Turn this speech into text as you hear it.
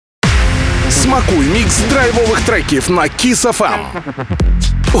Смакуй мікс драйвових треків на Kiss FM.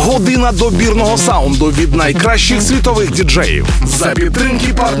 Година добірного саунду від найкращих світових діджеїв. За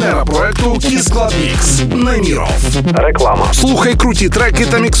підтримки партнера проекту Kiss Club Mix Неміров. Реклама. Слухай круті треки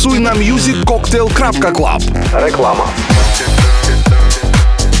та міксуй на musiccocktail.club. Реклама.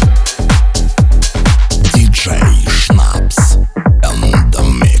 Діджей Шнапс and the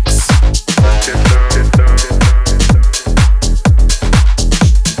Mix.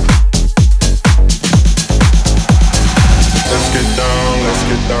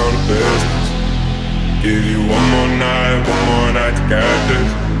 Down to business. Give you one more night to get this.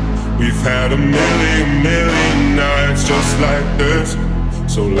 We've had a million nights just like this.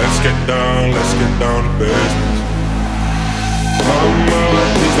 So let's get down to business. Mama,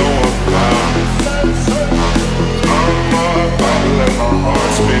 please don't walk out. Mama, about to let my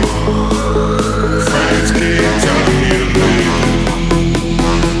heart speak. Friends keep telling me to leave.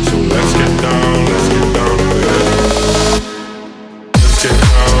 So let's get down to business.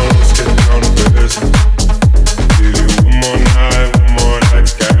 Get down to business. Give you one more night,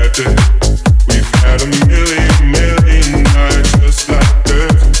 got this. We've had a million nights just like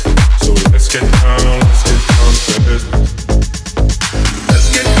this. So let's get down to business. Let's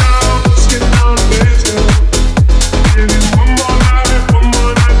get down.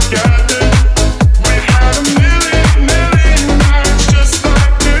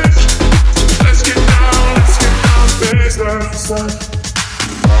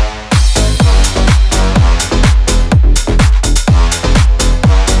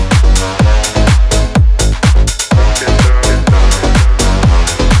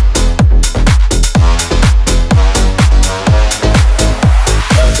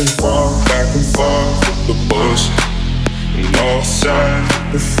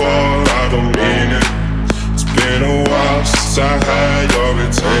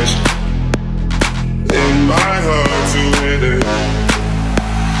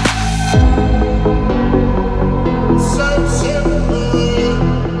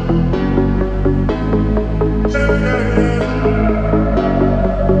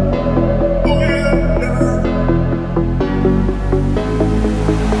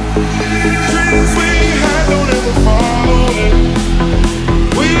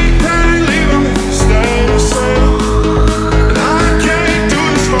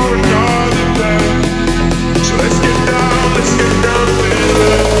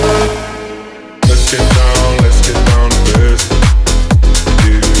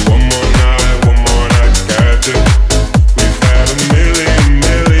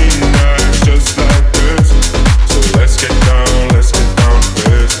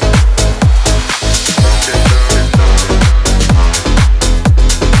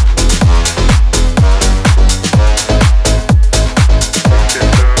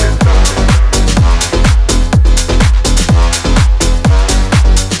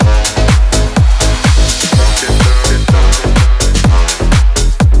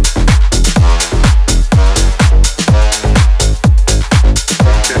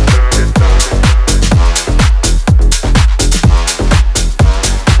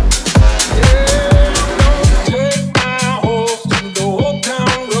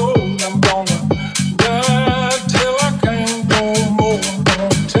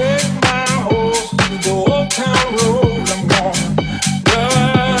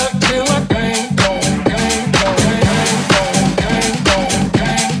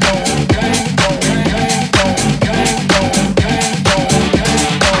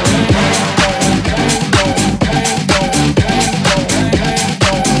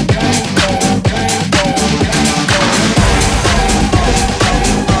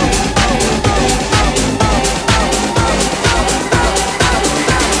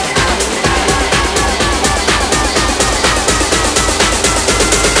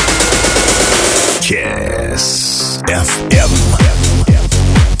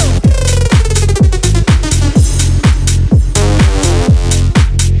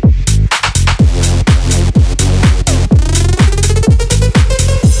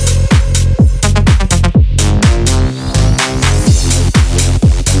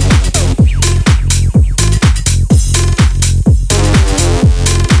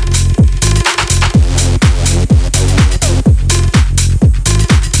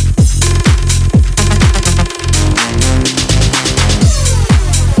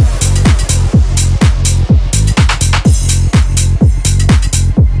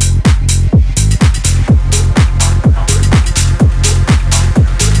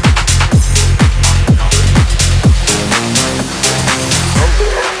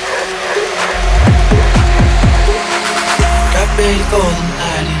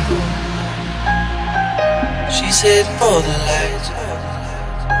 She's heading for the light.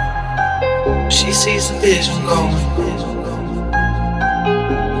 She sees the vision going.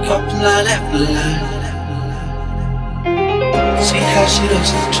 Couple line after line. See how she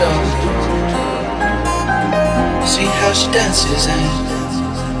looks in trouble. See how she dances and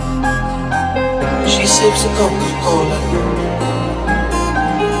she sips a Coca-Cola.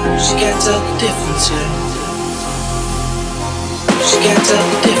 She can't tell the difference yet. She can't tell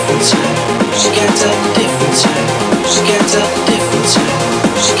the difference yet. She can't tell the difference yet. She can't tell the difference yet.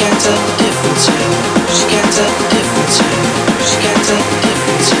 She can't tell the difference yet. She can't tell the difference yet. She can't tell the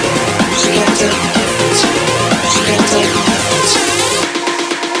difference yet. She can't tell the difference yet. She can't tell the difference yet.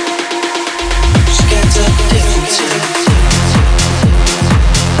 She can't tell the difference yet.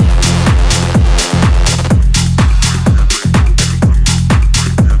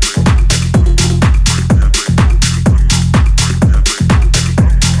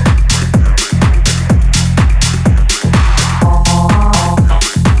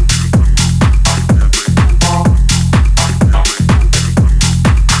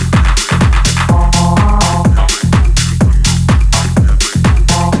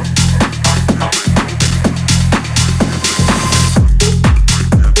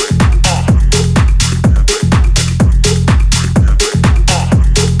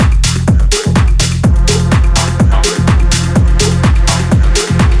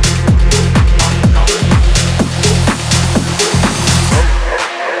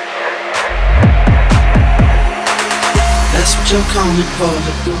 You're coming for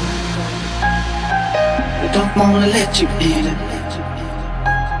the door. We don't wanna let you in it.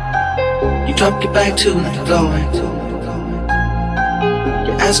 You drop your back to the floor.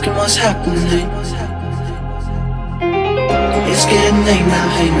 You're asking what's happening. It's getting late now,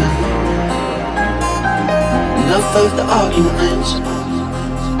 hey now. Enough of the arguments.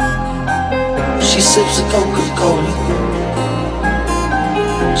 She sips a Coca-Cola.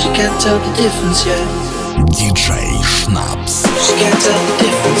 She can't tell the difference yet. DJ Schnaps. She can't tell the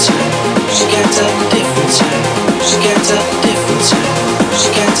difference yet. She can't tell the difference yet. She can't tell the difference yet. She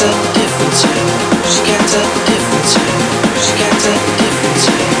can't tell the difference yet. She can't tell the difference yet. She can't tell the difference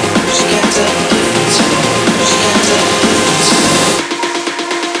yet. She can't tell the difference yet. She can't tell the difference yet.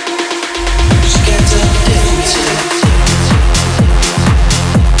 She can't tell the difference yet.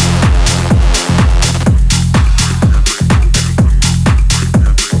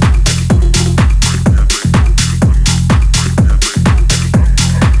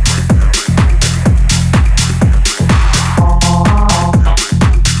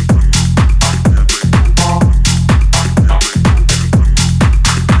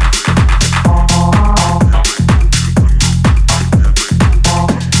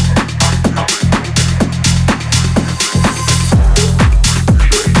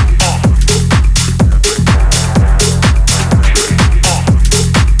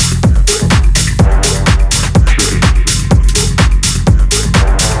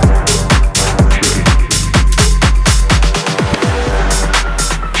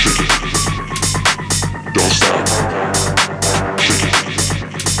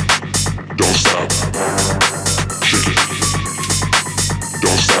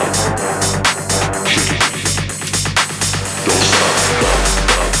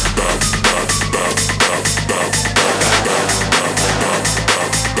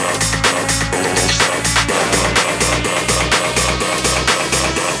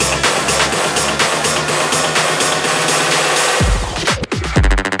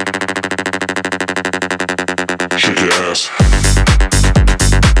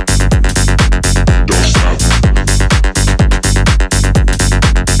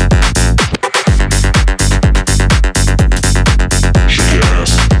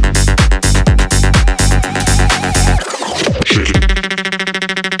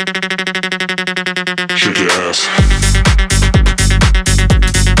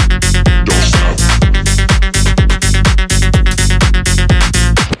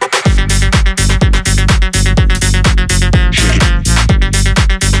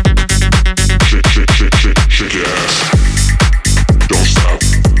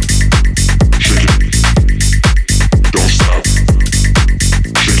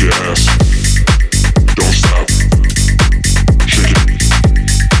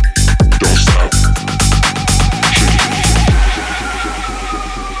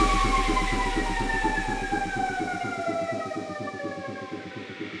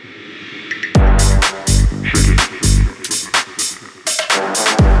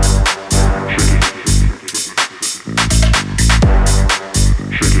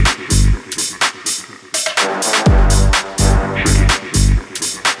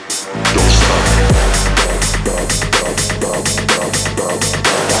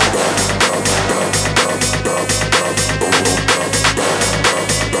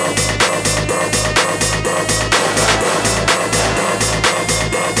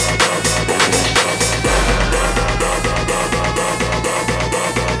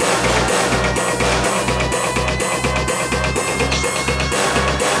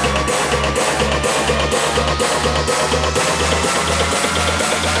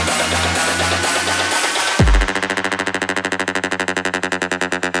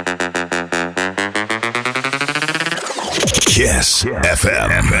 Kiss FM.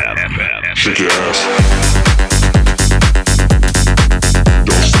 Shake your ass.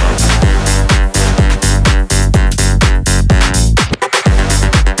 Don't stop.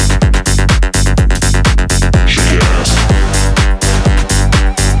 Shake your ass.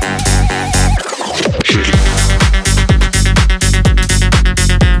 Shake it.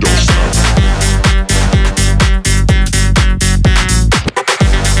 Don't stop. Shake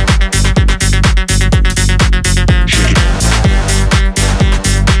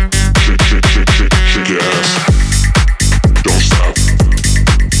it. Shake your ass. Don't stop.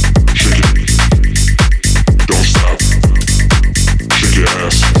 Shake it. Don't stop. Shake your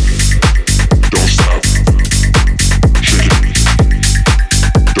ass. Don't stop. Shake it.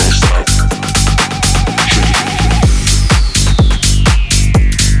 Don't stop. Shake it.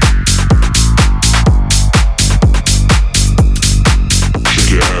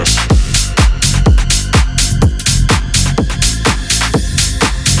 Shake your ass.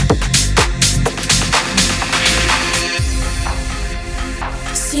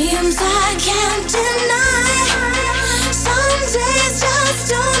 Seems I can't deny. Some days just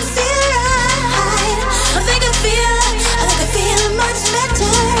don't feel right. I think I feel much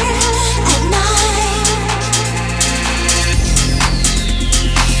better at night.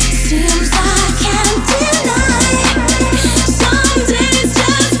 Seems I can't deny. Some days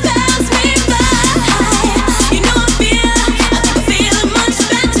just pass me by. You know I feel much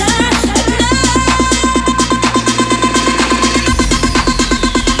better at night.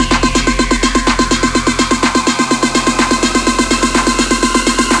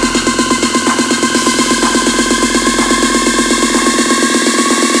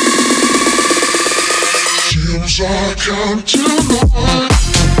 Seems I can't deny.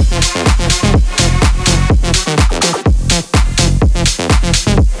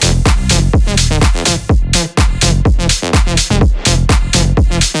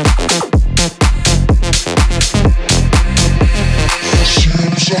 Seems I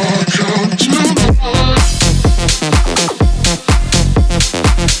can't deny.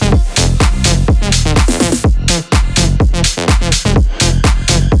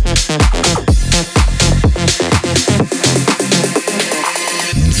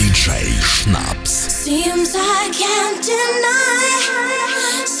 DJ Schnaps. Seems I can't deny.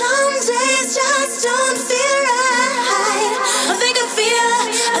 Some days just don't feel right. I think I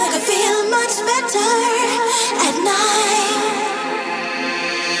feel much better at night.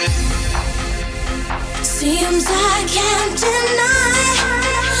 Seems I can't deny.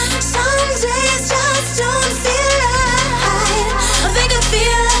 Some days just don't feel right. I think I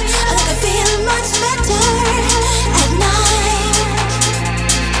feel much better at night.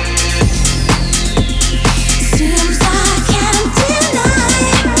 Seems I can't deny.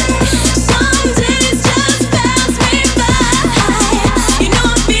 Some days just pass me by. You know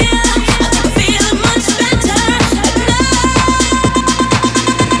I feel much better at night.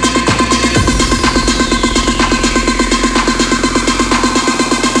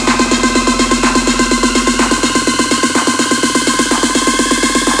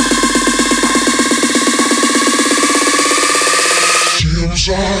 Seems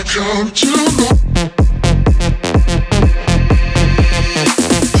I can't deny.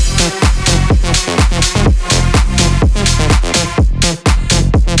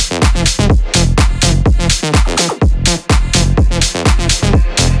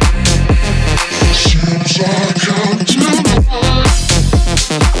 Seems I can't deny.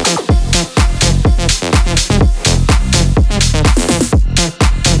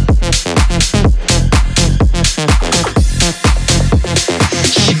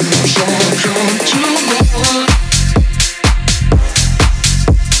 Seems I can't deny.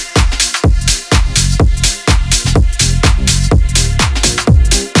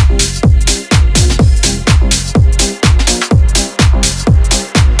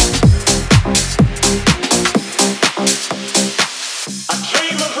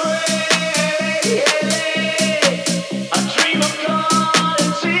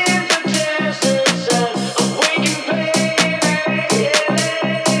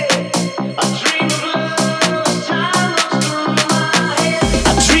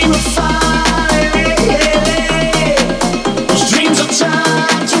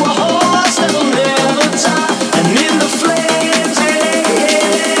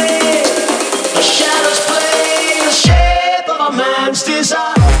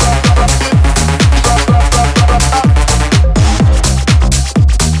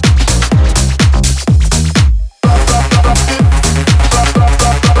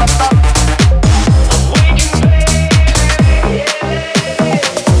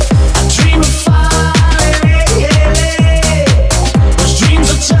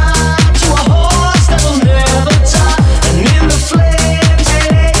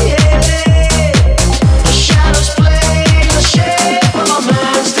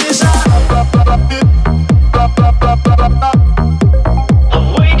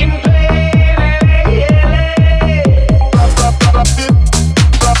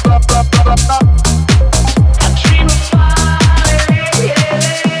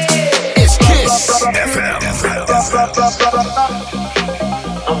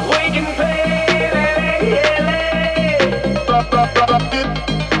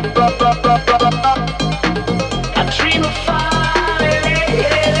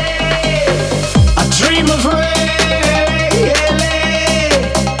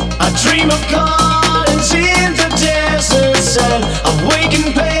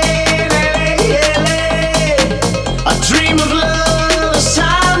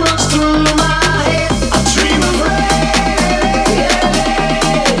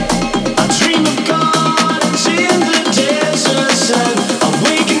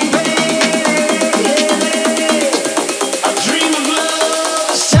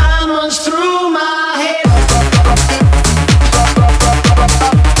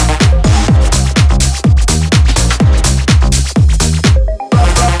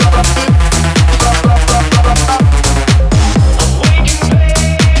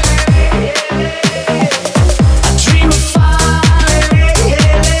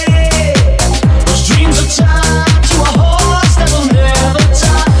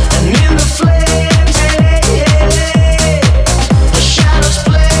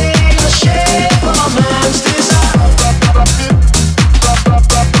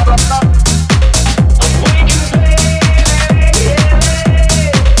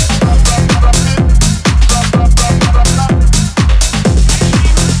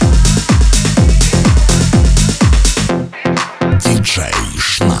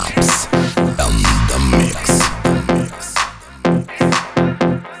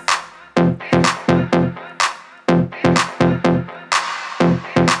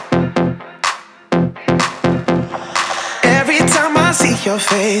 Your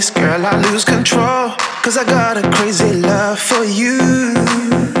face, girl, I lose control. Cause I got a crazy love for you.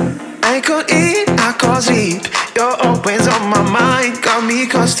 I could eat, I could sleep. You're always on my mind. Got me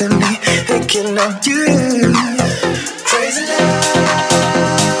constantly thinking of you. Crazy love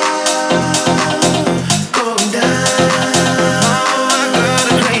going down. I got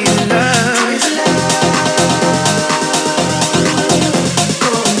a crazy love. Crazy love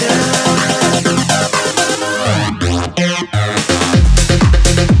going down.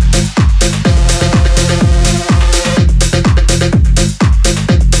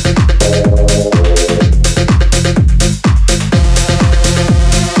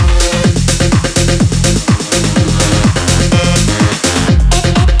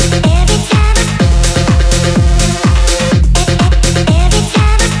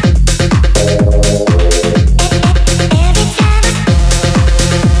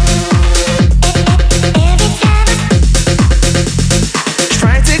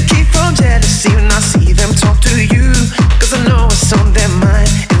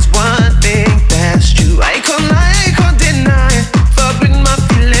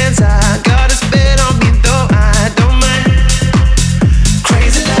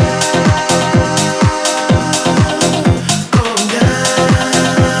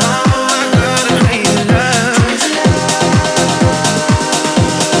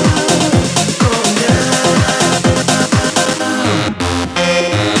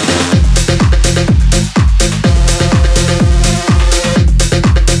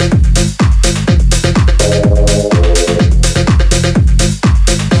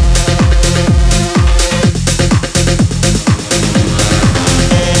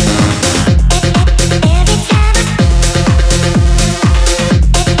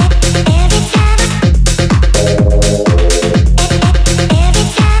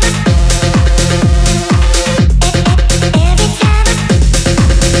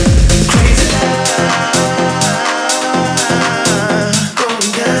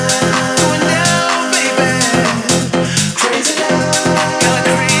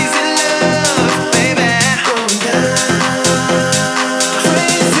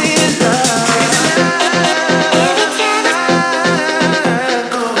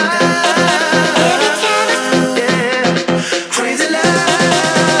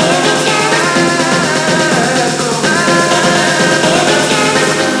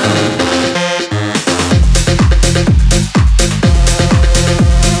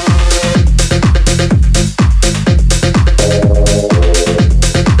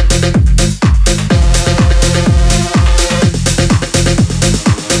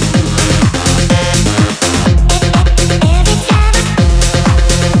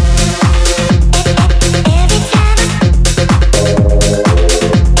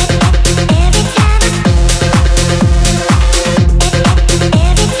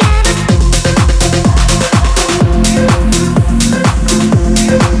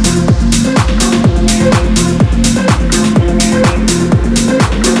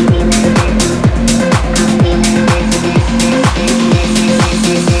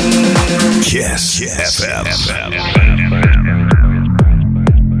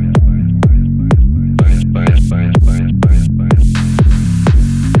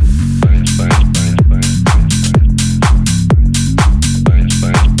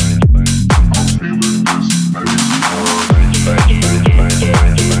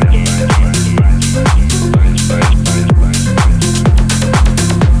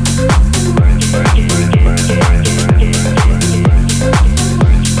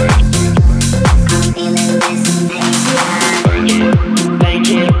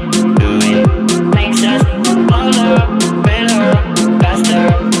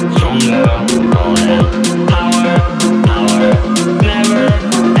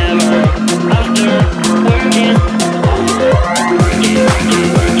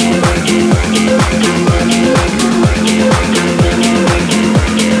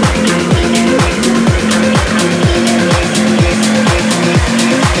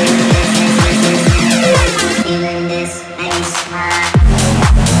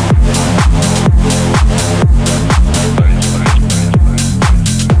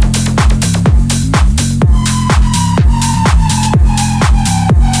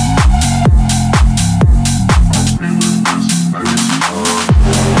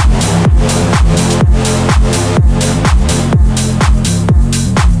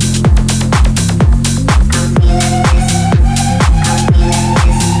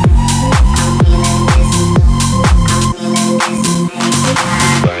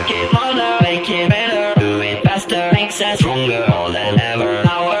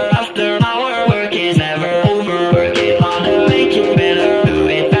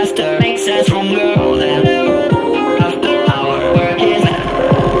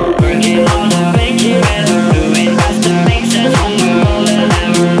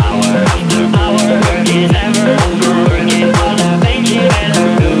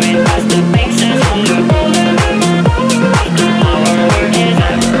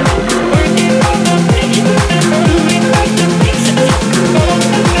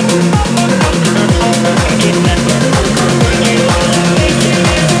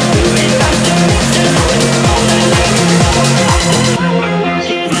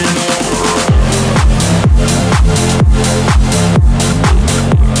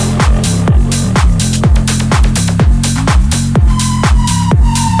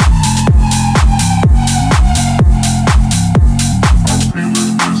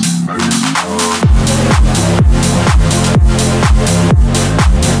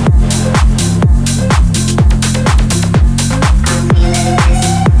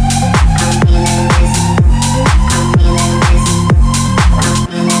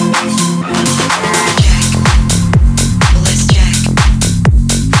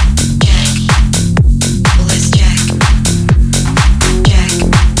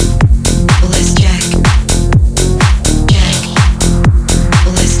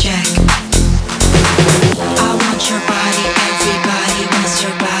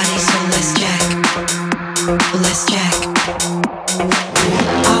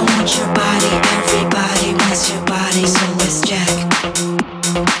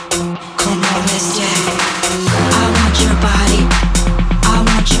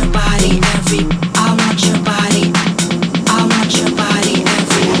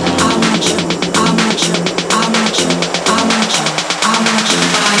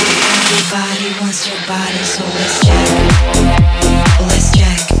 wants your body, so let's check. Let's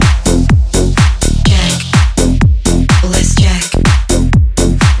check. Check. Let's check.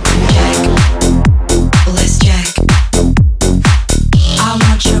 Check. Let's check. I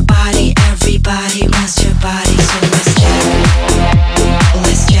want your body, everybody wants your body, so let's check.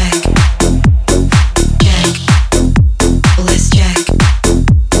 Let's check. Check. Let's check.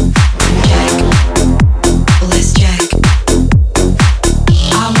 Check. Let's check.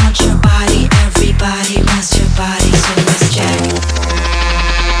 I want your body, everybody wants your body, so let's check.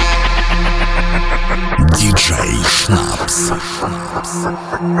 Диджей Шнапс.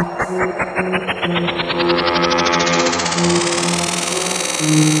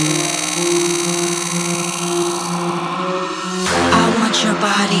 I want your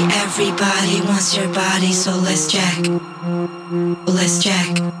body, everybody wants your body, so let's check. Let's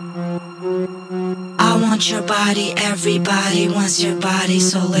check. I want your body, everybody wants your body,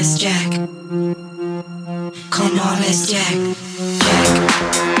 so let's check. Come on, let's check. Check.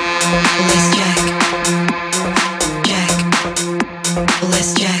 Let's check. Check.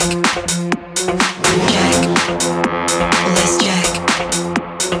 Let's check. Check. Let's check.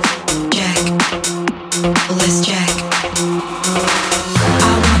 Check. Let's check.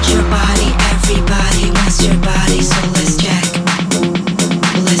 I want your body, everybody wants your body, so let's check.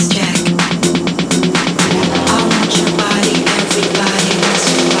 Let's check. I want your body, everybody wants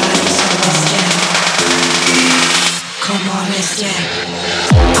your body, so let's check. Come on, let's check.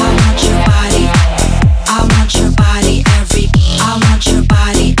 I want your body, I want your body, I want your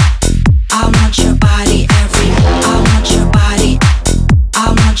body, I want your body, I want your body, I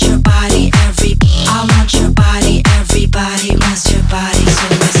want your body, I want your body, everybody wants your body, so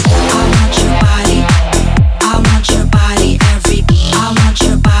let's. I want your body, I want your body, I want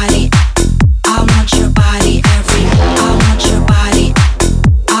your body, I want your body, I want your body,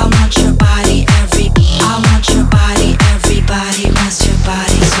 I want your body, I want your body, everybody wants your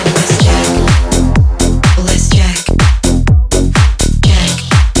body, so let's check. Let's check. Check.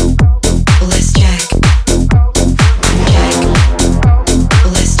 Let's check. Check.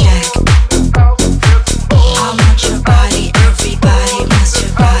 Let's check. I want your body, everybody wants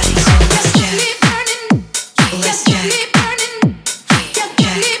your body, so let's check. Let's check. Check. Let's check. Check. Let's check.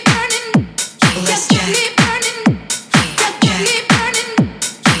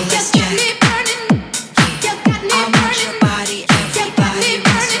 I want your body, everybody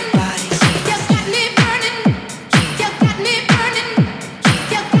wants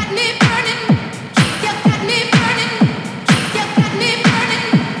your body, so let's check.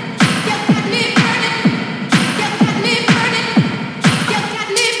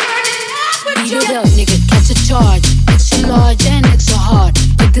 Beat it up, nigga, catch a charge. Extra large and extra hard.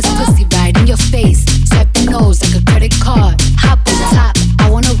 Put this pussy right in your face. Swipe your nose like a credit card. Hop on top, I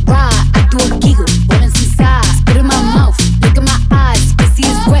wanna ride. I do a giggle, rolling some sides. Spit in my mouth, look in my eyes. Pussy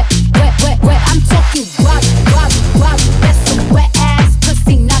is wet, wet, wet, wet. I'm talking guap, guap, guap. That's some wet ass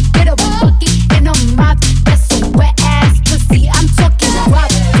pussy. Now get a bucket in her mouth. That's some wet ass pussy. I'm talking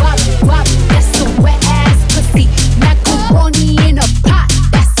guap, guap, guap. That's some wet ass pussy. Macaroni in a pot.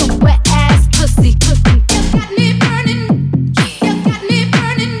 That's some wet ass pussy.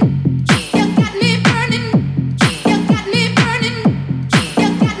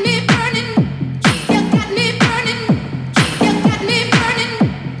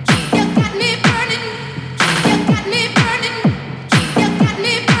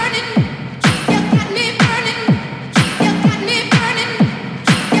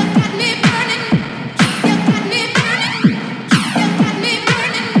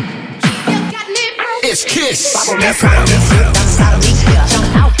 It's Kiss. Jump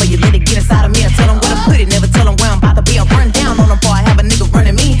out for you, let it get inside of me. I tell them where to put it, never tell them where I'm about to be. I'll run down on them before I have a nigga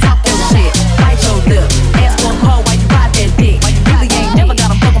running me. Talk your shit, bite your lip. Ask for a call while you ride that dick. Really ain't never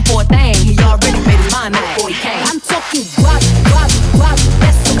got him fucking for a thing. He already made his mind up before he came. I'm talking guap, guap, guap.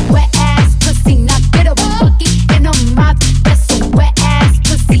 That's some wet ass pussy. Now get a bucket in her mouth. That's some wet ass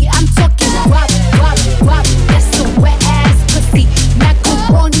pussy. I'm talking guap, guap, guap. That's some wet ass pussy.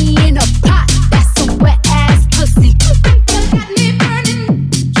 Macaroni in a pot. That's some wet ass pussy.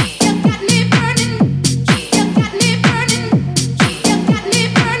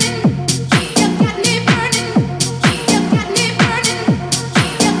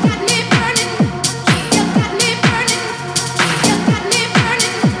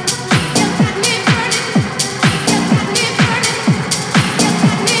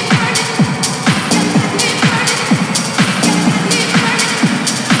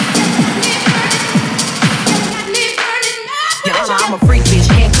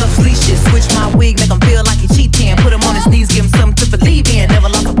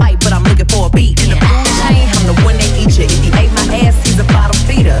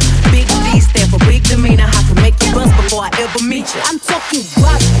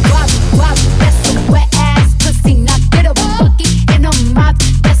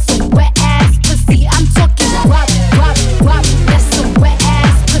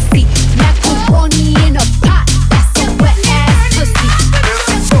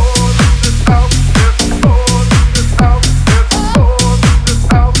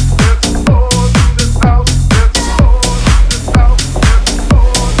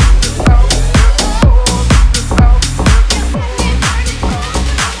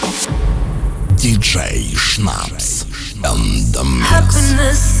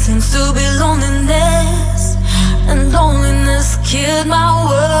 Happiness seems to be loneliness, and loneliness killed my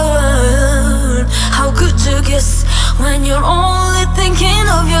world. How could you guess when you're only thinking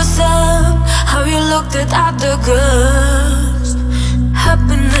of yourself? How you looked at other girls.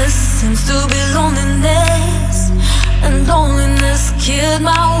 Happiness seems to be loneliness, and loneliness killed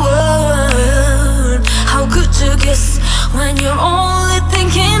my world. How could you guess when you're only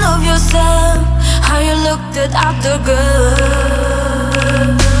thinking of yourself? How you looked at other girls.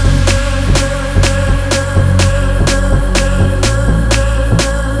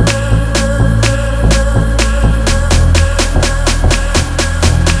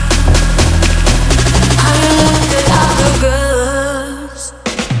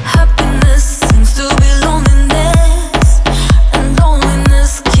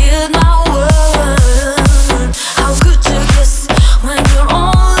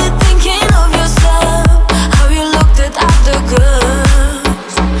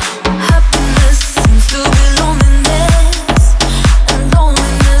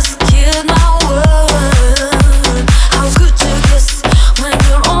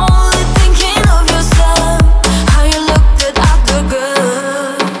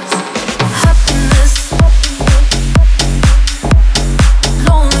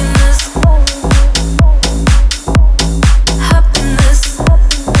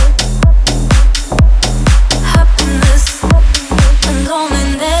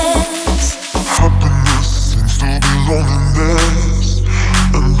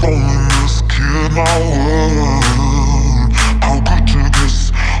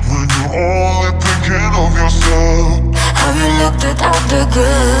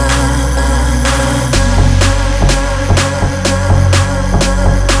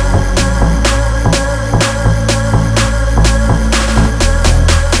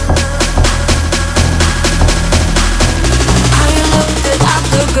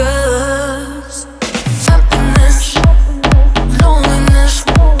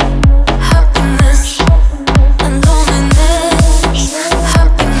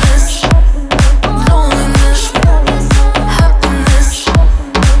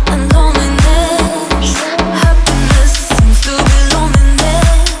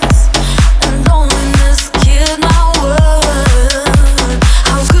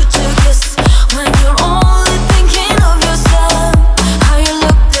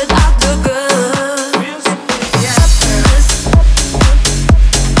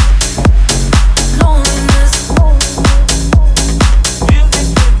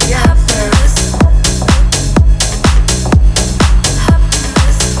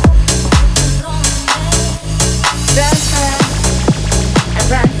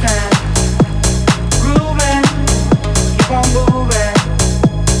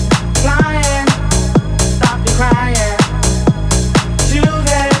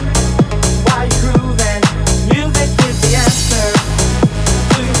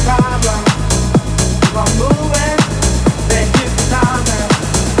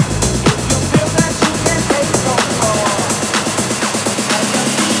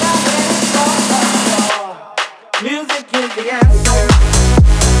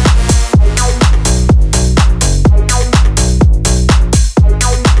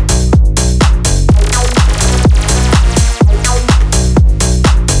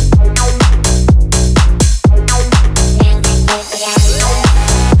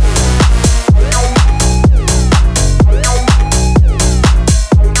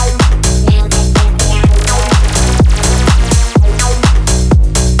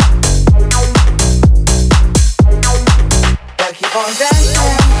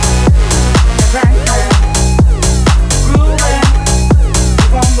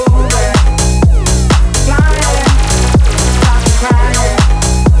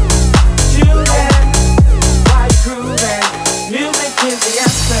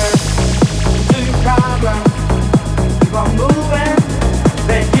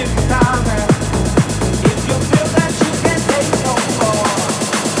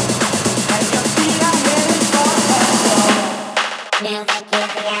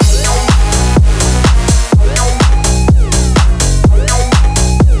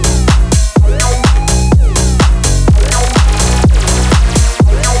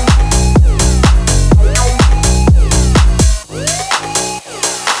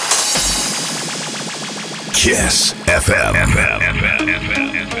 Kiss FM.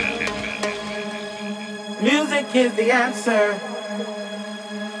 Music is the answer.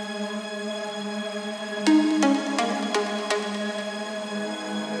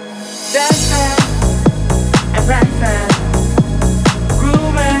 Dancing and prancing,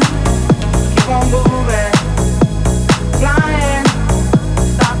 grooving, keep on moving, flying,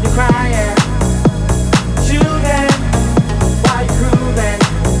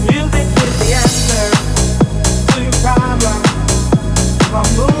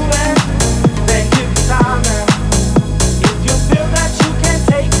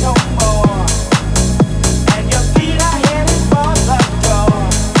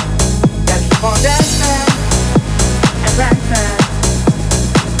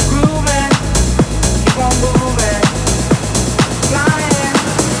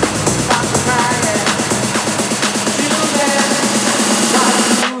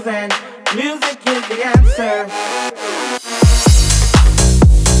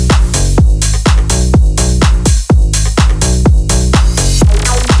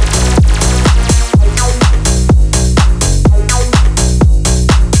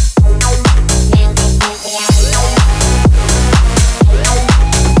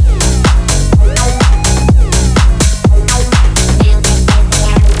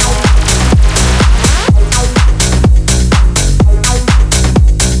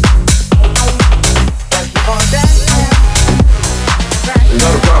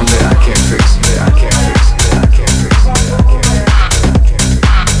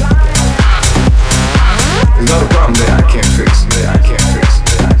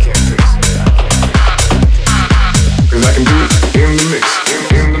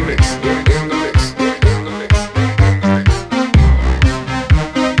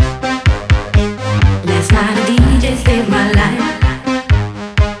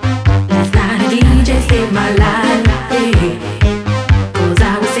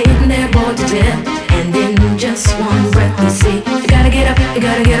 you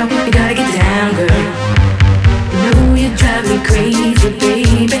gotta get up, you gotta get down, girl. You know you drive me crazy,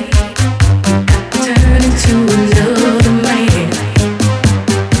 baby. Turn into another man.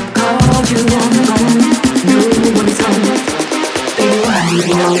 Called you on the phone, no one's home. Baby, why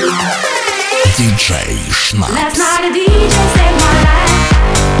you know? DJ Schnaps. Last night a DJ saved my life.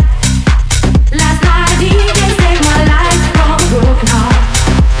 Last night a DJ saved my life from a broken heart.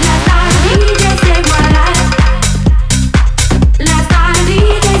 Last night a DJ saved my life. Last night a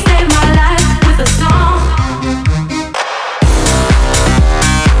DJ saved my life with a song.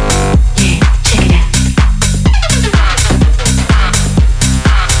 Yeah, check it out.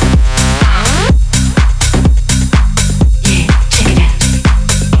 Yeah, check it out.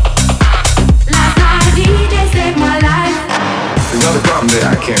 Last night a DJ saved my life. There's not a problem that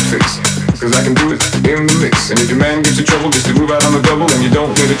I can't fix, cause I can do it in the mix. And if your man gets in trouble, just to move out on the double, and you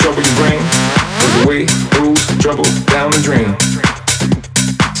don't need to trouble your brain. Cause the way goes trouble down the drain.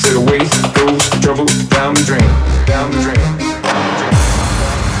 Say the way goes trouble down the drain, down the drain, down the drain.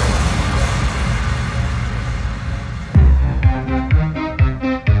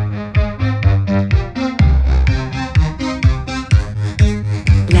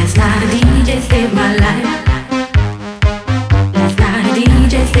 Last night a DJ saved my life. Last night a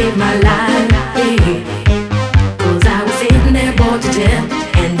DJ saved my life, yeah. Cause I was sitting there bored to death,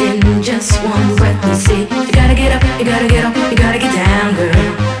 and in just one breath he said, you gotta get up, you gotta get up, you gotta get down, girl.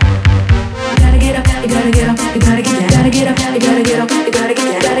 You gotta get up, you gotta get up, you gotta get down. You gotta get up, you gotta get up, you gotta get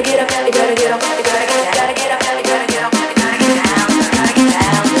down. You gotta get up, you gotta get up, you gotta get down. You gotta get up, you gotta get up, you gotta get down.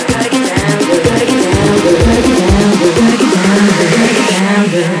 You gotta get down, you gotta get down, you gotta get down, you gotta get down, you gotta get down, you gotta get down,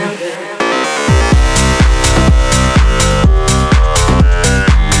 girl.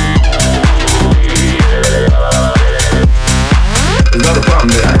 There's not a problem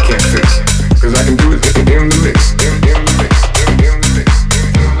that I can't fix, cause I can do it in the mix, in the mix, in the mix, in the mix.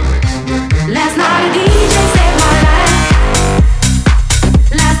 Last night a DJ saved my life.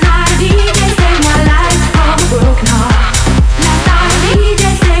 Last night a DJ saved my life from a broken heart. Last night a DJ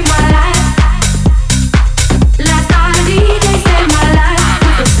saved my life. Last night a DJ saved my life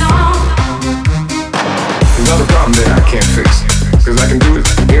with a song. There's not a problem that I can't fix, cause I can do it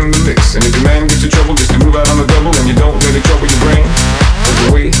in the mix. And if your man gets in trouble, just to move out on the double, and you don't let it trouble your brain. Cause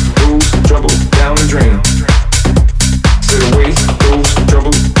the way goes trouble down the drain. Say the way goes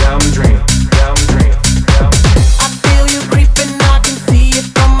trouble down the drain, down the drain, down the drain. I feel you creeping, I can see it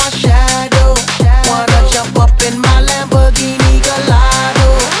from my shadow. Wanna jump up in my Lamborghini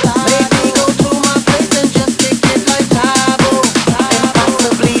Gallardo. Maybe go to my place and just kick it like Tybo, and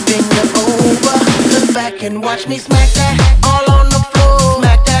possibly bend you over. Look back and watch me smack that all on the floor.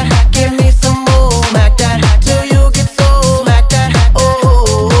 Smack that, give me some more. Smack that till you get so. Smack that,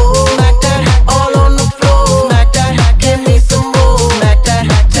 oh, smack that all on the floor. Smack that, give me some more. Smack that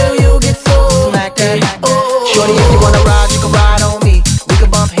till you get so. Smack that, oh. Shorty, if you wanna ride, you can ride on me. We can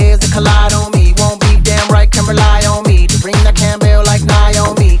bump heads and collide on me. Won't be damn right, can rely on me to bring that Campbell like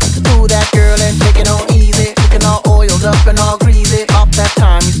Naomi. Do that girl and take it on easy. Looking all oiled up and all greasy. Off that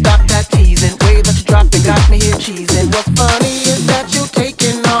time, you stop that teasing. Way that you dropped and got me here cheesing. What's funny is that you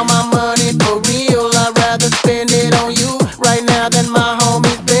taking all my money for real. I'd rather spend it on you right now than my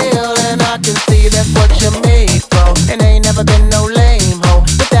homie's bill. And I can see that's what you're made for. And ain't never been no lame hoe.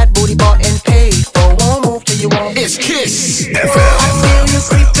 With that booty bought and paid for. Won't move till you want. It's Kiss I FM. feel you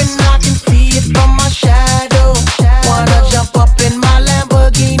creeping, I can see it from my shadow. Wanna jump up in my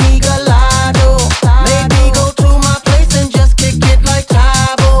Lamborghini Gallardo. Maybe go to my place and just kick it like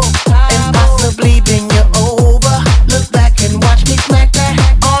Tybo, and possibly bend you over. Look back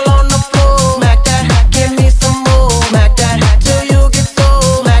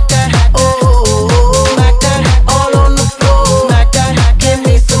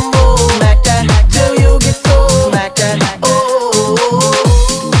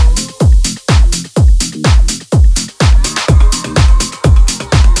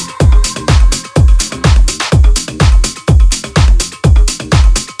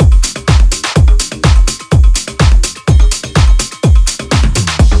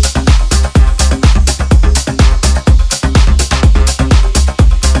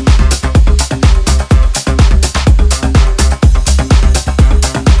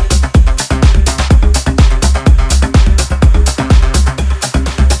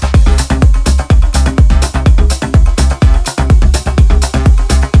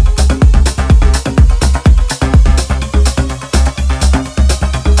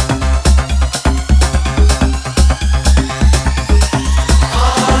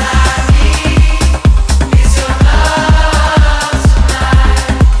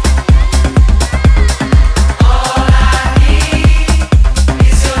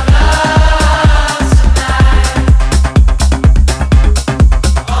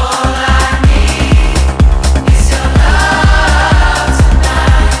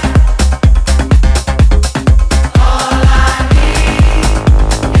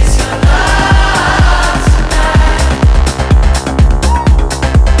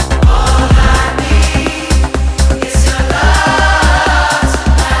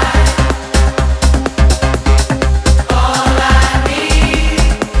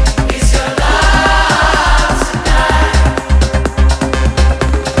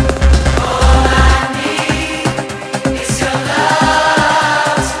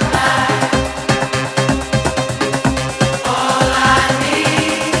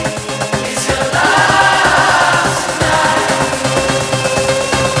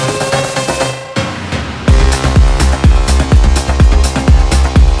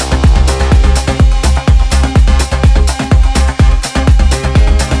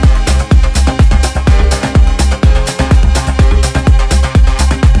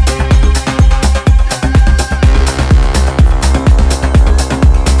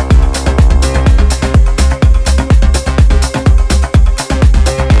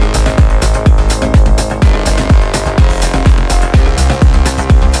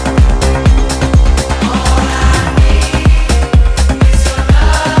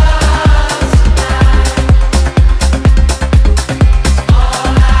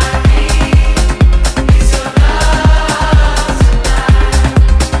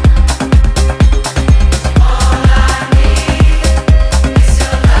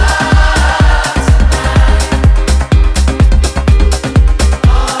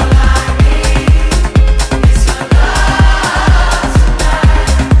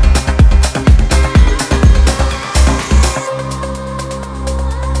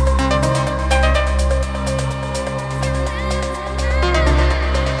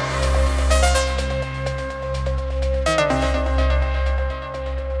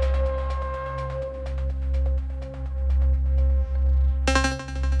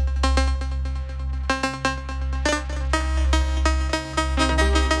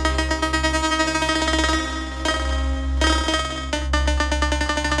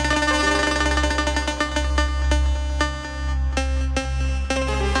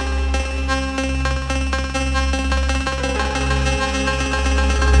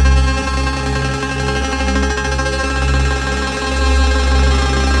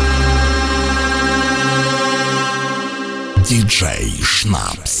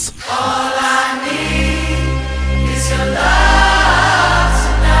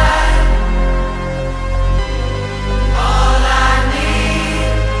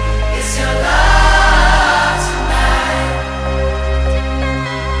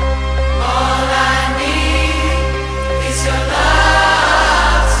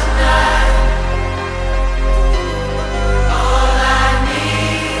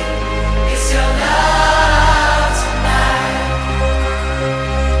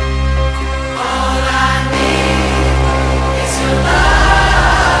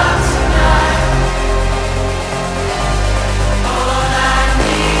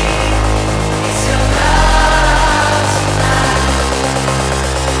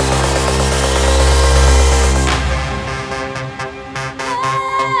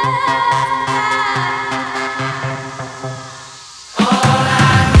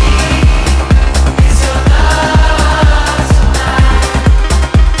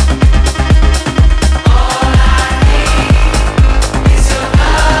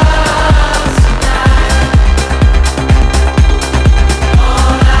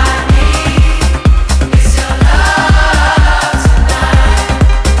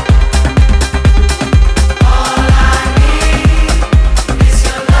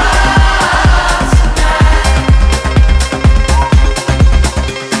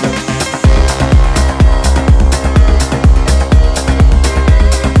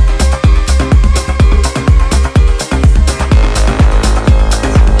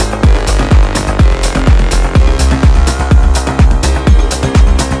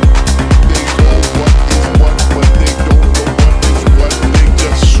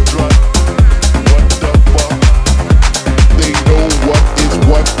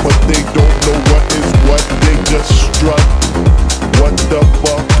they don't know what is what. They just strut. What the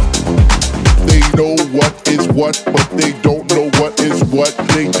fuck? They know what is what, but they don't know what is what.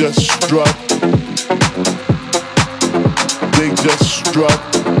 They just strut. They just strut.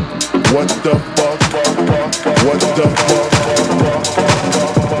 What the fuck? What the fuck?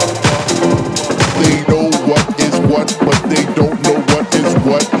 They know what is what, but they don't know what is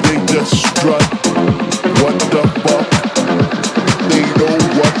what. They just strut. What the fuck? They know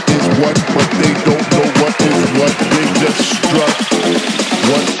what is what, but they don't know what is what. They just strut.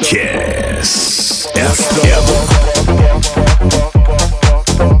 What the Kiss fuck?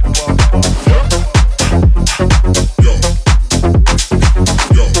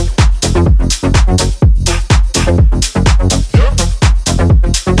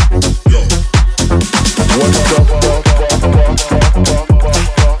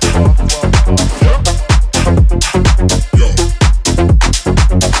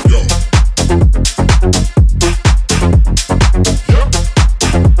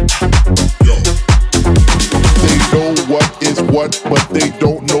 But they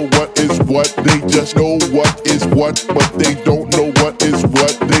don't know what is what. They just know what is what, but they don't know what is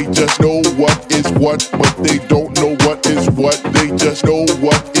what. They just know what is what, but they don't know what is what. They just know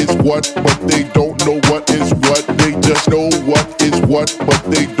what is what, but they don't know what is what. They just know what is what, but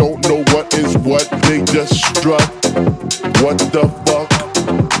they don't know what is what. They just strut. What the fuck?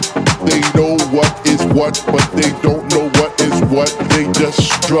 They know what is what, but they don't know what is what. They just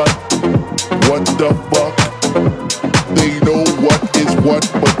strut. What the fuck? They know what is what,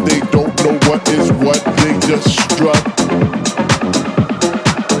 but they don't know what is what. They just strut.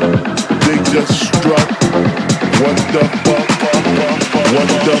 They just strut. What the fuck? What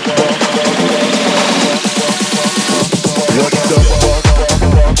the fuck? What the fuck?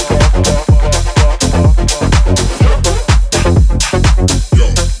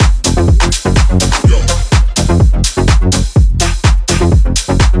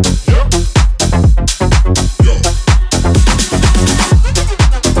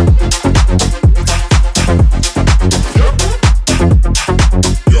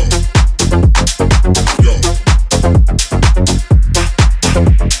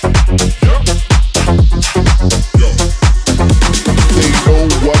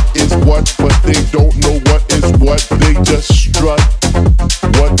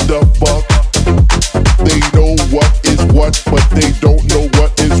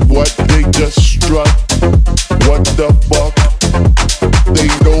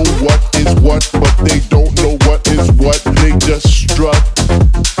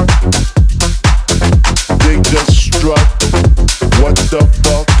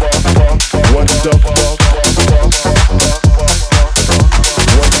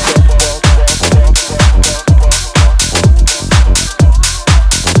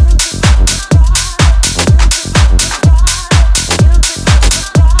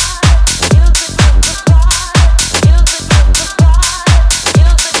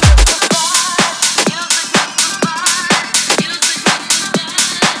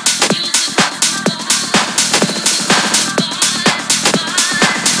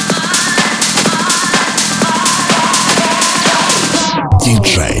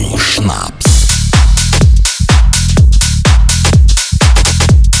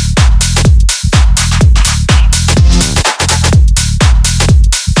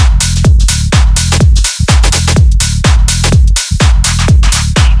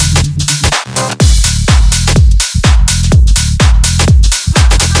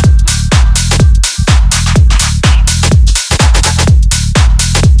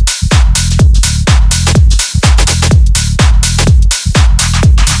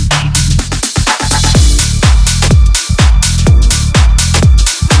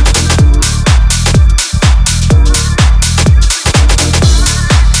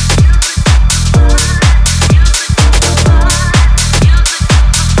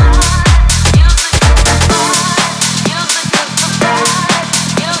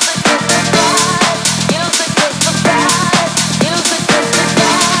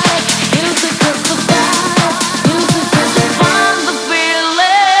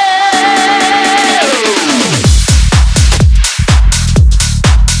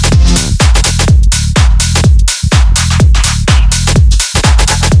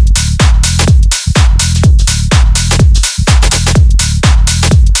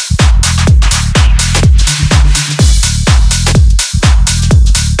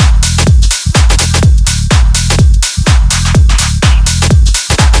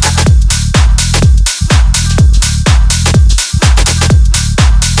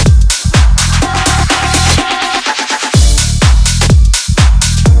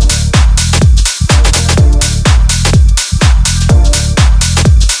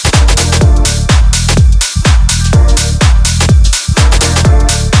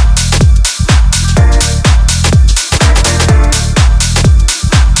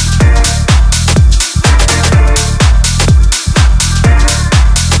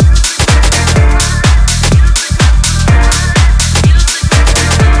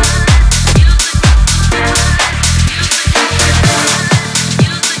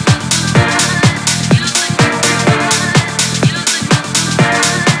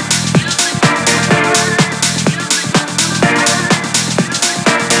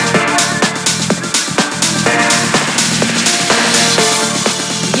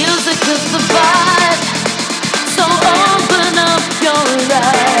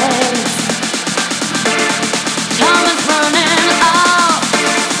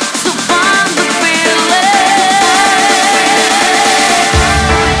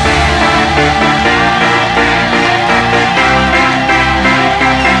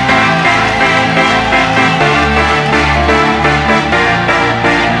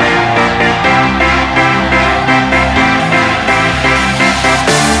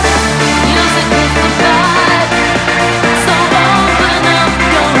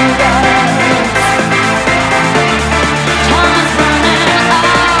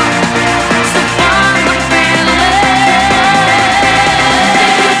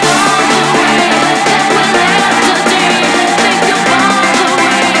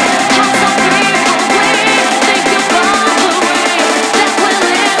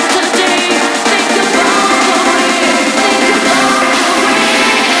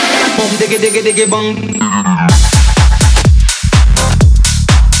 diggy diggy diggy bong.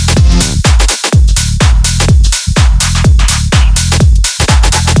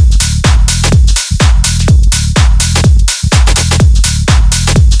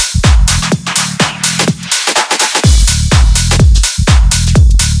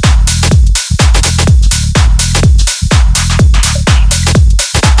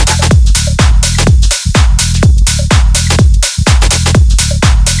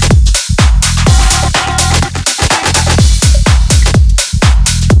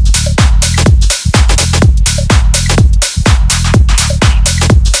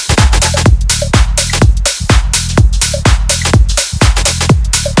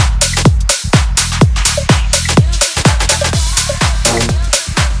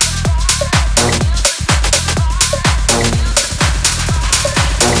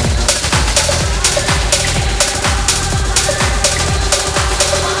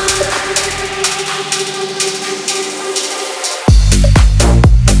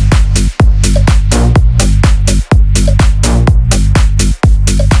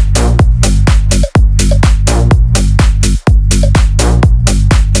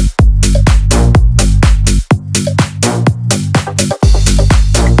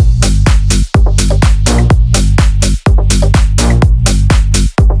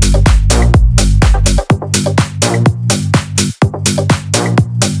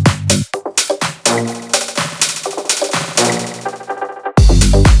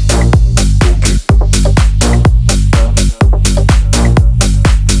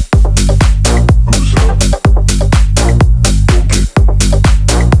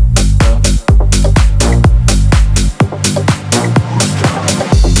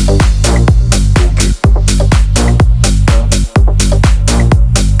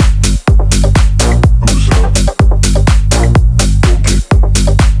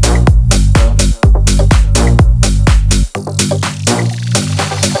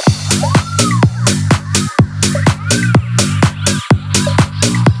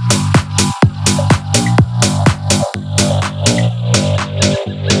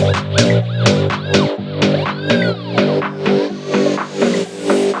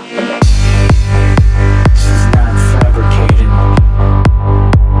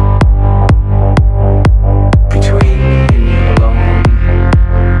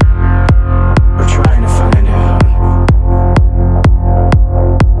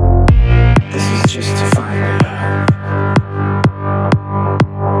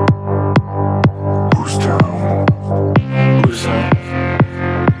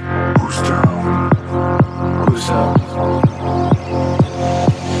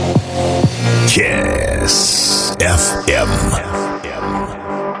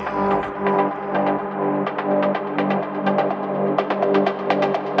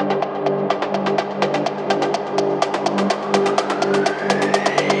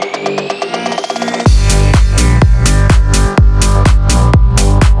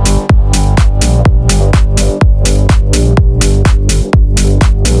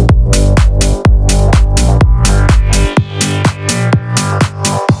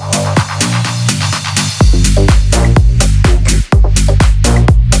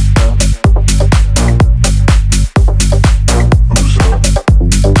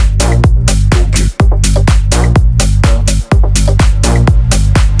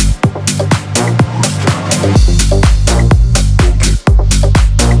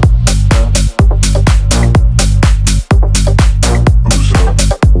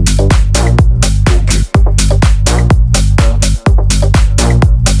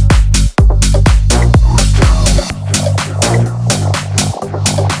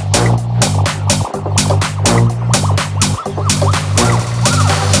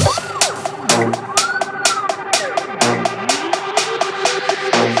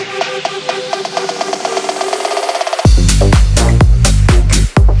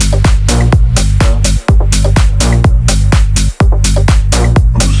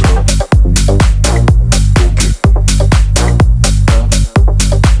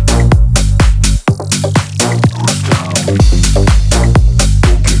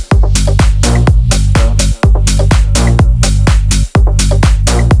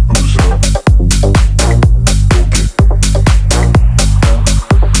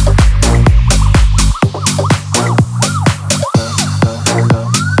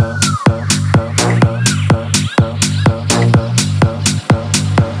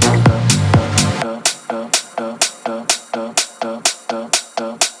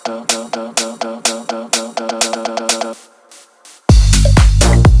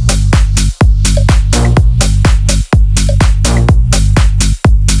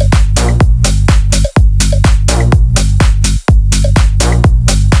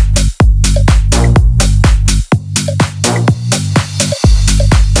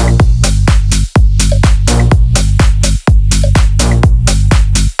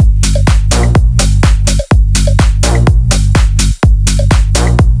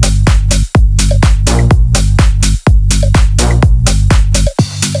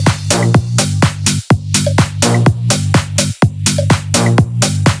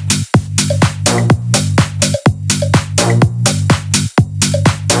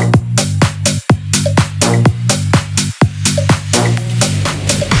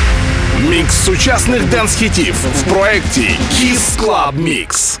 сучасних денс-хітів в проєкті Kiss Club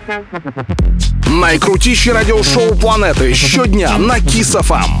Mix. Найкрутіші радіошоу планети щодня на Kiss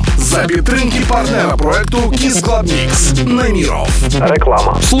FM. За підтримки партнера проекту Kiss Club Mix Неміров.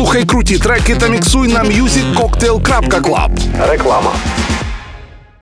 Реклама. Слухай круті треки та міксуй на musiccocktail.club. Реклама.